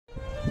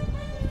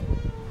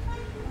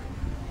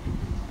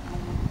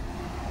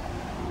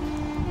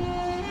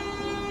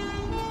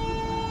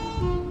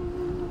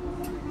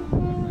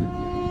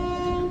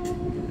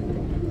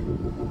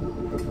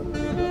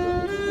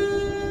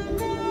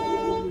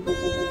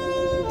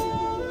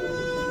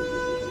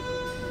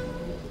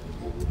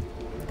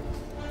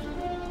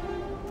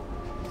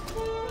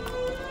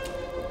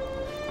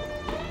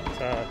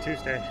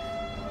Tuesday.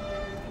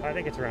 I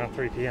think it's around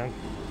 3 p.m.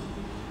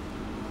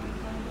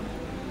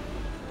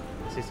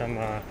 See some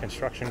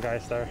construction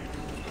guys there.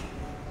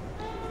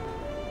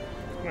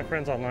 My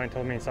friends online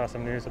told me saw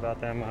some news about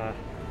them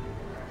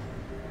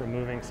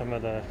removing some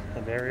of the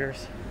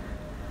barriers.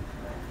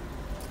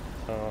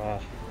 So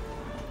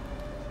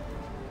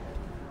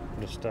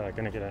I'm just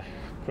gonna get a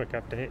quick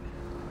update.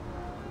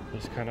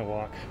 Just kind of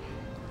walk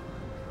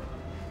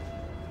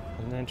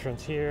an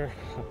entrance here,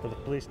 up to the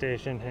police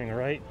station, hang a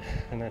right,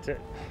 and that's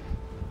it.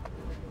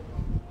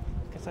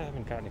 Guess I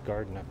haven't gotten a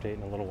garden update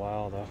in a little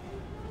while though.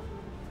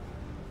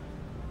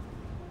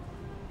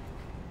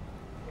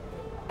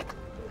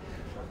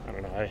 I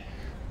don't know,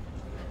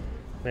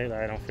 lately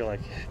I don't feel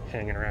like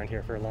hanging around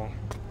here for long.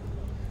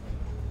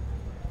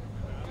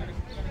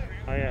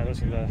 Oh yeah,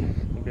 those are the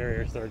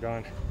barriers that are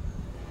gone.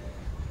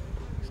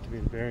 Used to be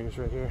the barriers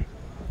right here.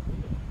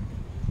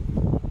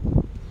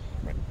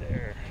 Right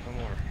there, no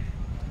more.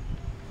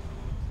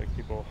 Looks like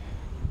people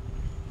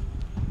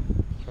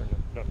starting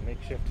to put up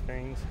makeshift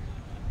things.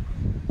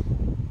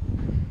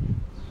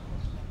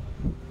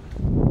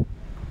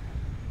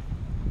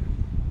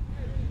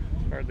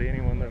 Hardly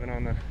anyone living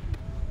on the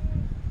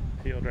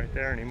field right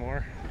there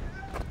anymore.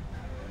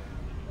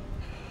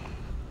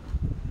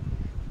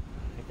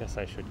 I guess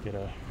I should get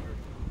I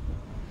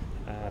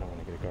don't want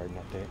to get a garden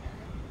update.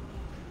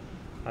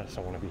 I just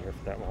don't want to be here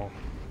for that long.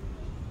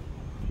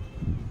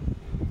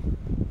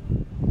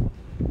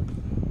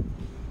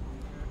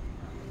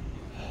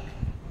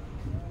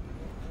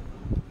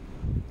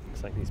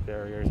 Looks like these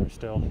barriers are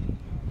still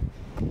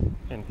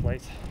in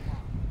place.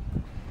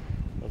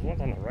 Those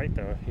ones on the right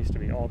though used to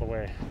be all the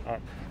way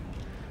up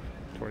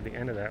toward the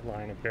end of that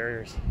line of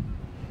barriers.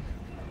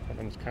 And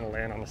them just kind of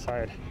laying on the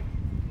side.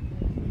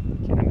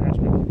 Can't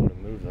imagine people to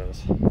move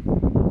those.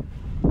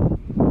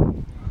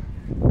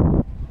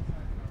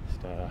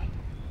 Just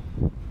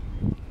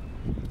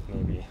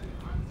maybe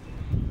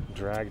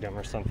dragged them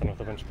or something with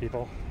a bunch of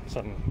people.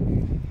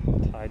 Something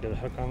tied to the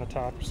hook on the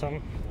top or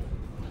something.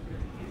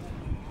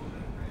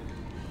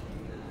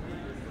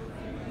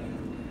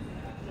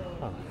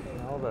 Huh.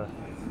 All the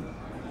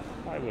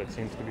plywood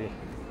seems to be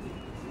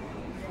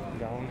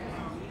gone.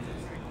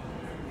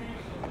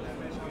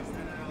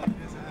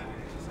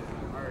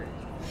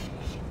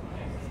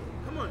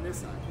 Come on this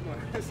side. Come on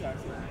this side.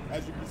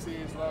 As you can see,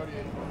 it's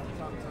loaded.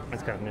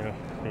 It's kind of new.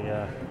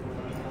 The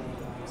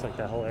looks like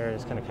that whole area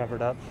is kind of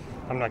covered up.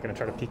 I'm not going to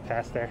try to peek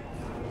past there,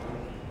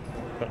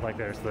 but like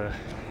there's the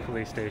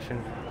police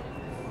station.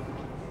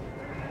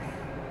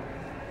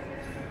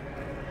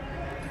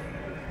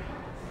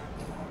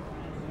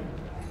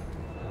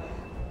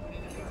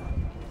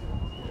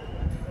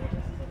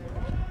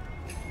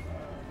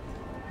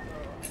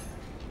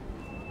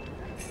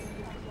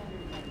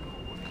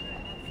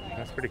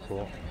 That's pretty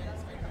cool.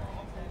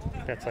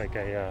 That's like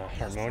a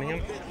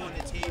harmonium.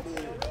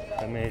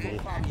 Maybe.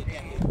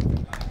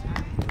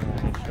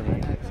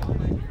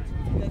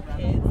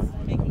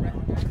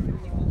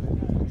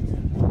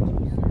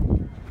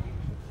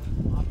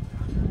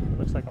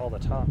 Looks like all the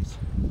tops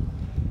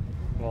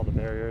of all the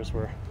barriers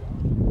were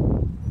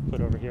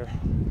put over here.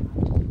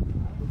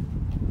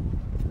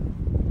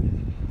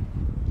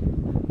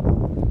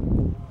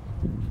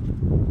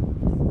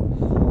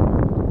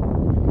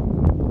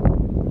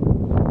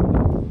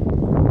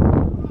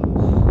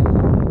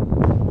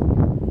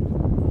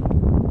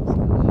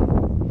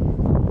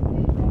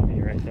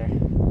 Robbie right there.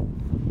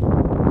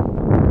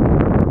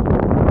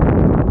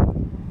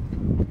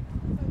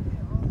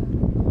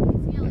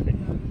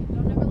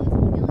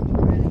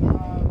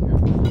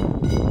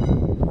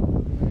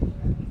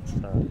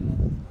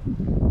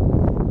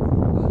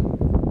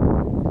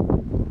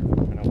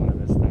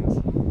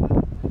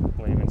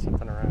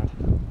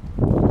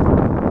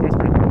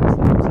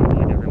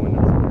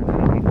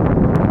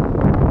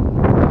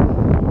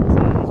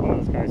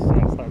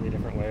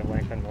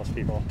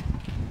 People.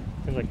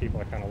 Seems like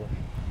people are kind of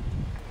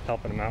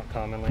helping them out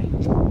commonly.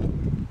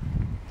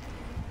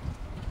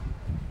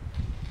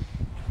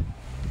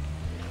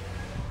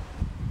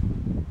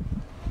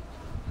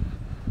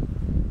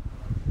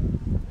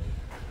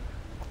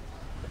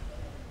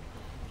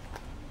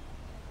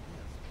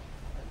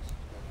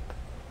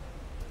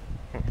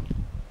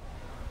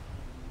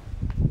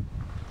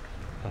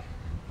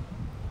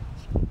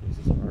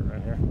 Pieces of art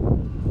right here.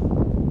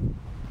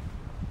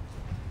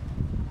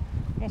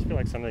 I almost feel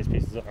like some of these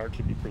pieces of art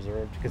should be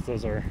preserved because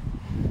those are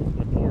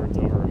the boards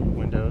over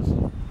windows.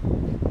 So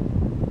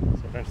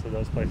eventually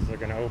those places are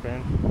going to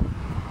open.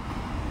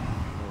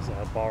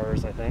 There's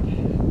bars, I think.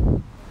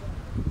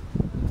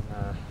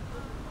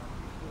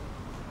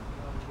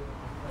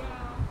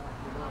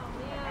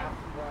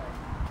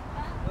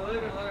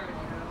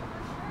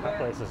 That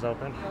place is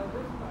open.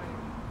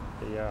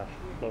 The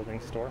clothing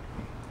store.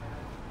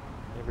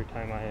 Every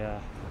time I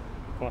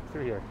walk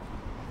through here,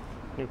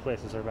 new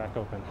places are back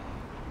open.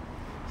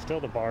 Still,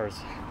 the bars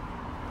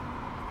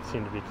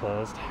seem to be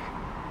closed.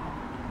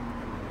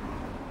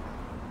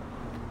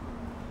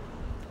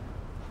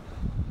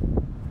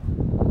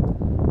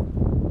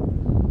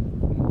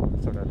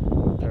 Sort of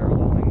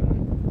paralleling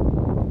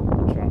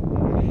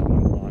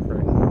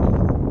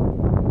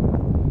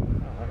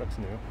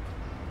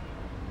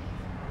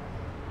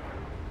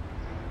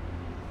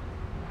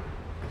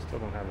Still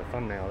don't have the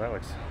thumbnail. That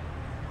looks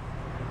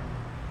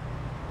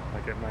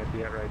like it might be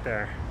it right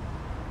there.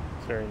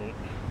 It's very neat.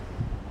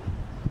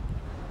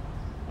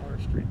 Our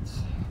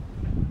streets.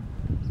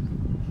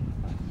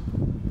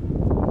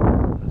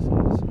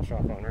 This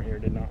shop owner here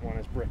did not want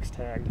his bricks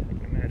tagged.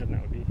 I can imagine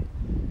that would be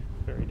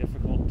very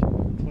difficult to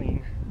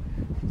clean.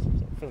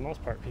 So for the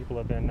most part, people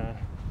have been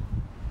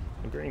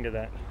agreeing to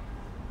that.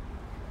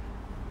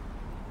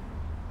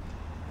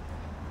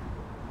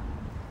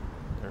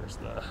 There's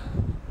the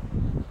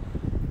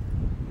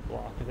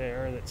block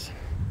there that's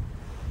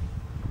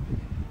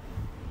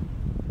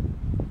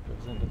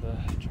goes into the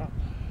chop.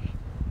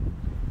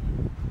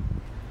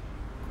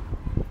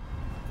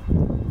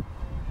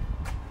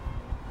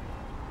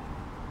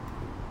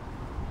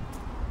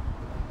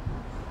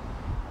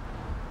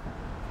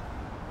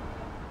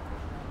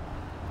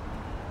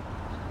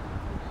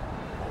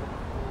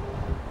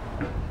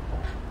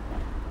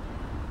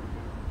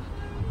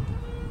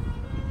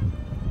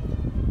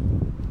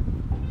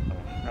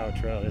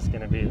 Outro is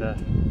going to be the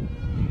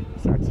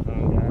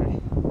saxophone guy.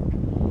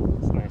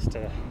 It's nice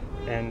to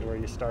end where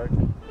you start.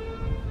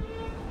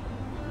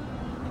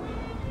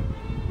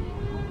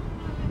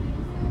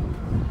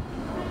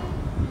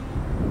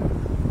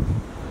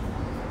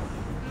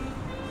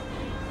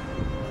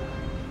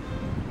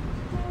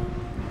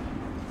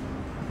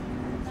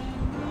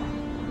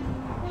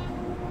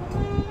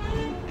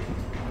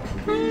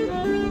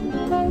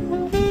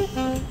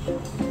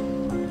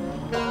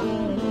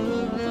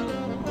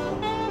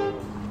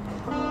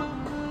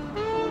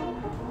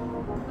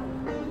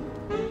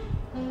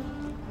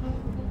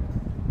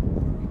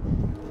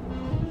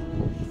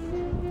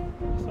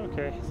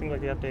 Seems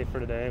like the update for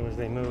today was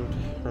they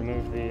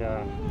removed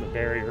the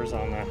barriers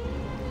on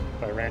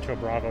by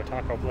Rancho-Bravo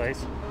taco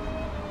place.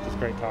 Just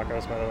great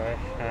tacos, by the way.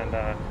 And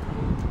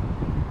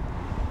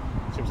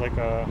seems like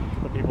the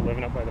people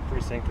living up by the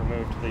precinct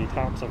removed the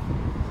tops of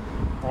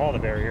all the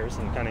barriers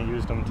and kind of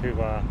used them to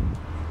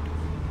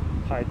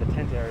hide the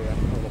tent area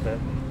a little bit,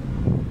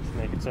 to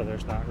make it so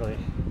there's not really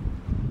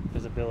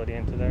visibility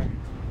into there.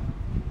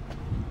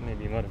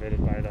 Maybe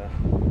motivated by the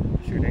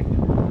shooting.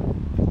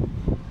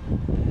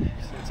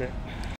 So that's it.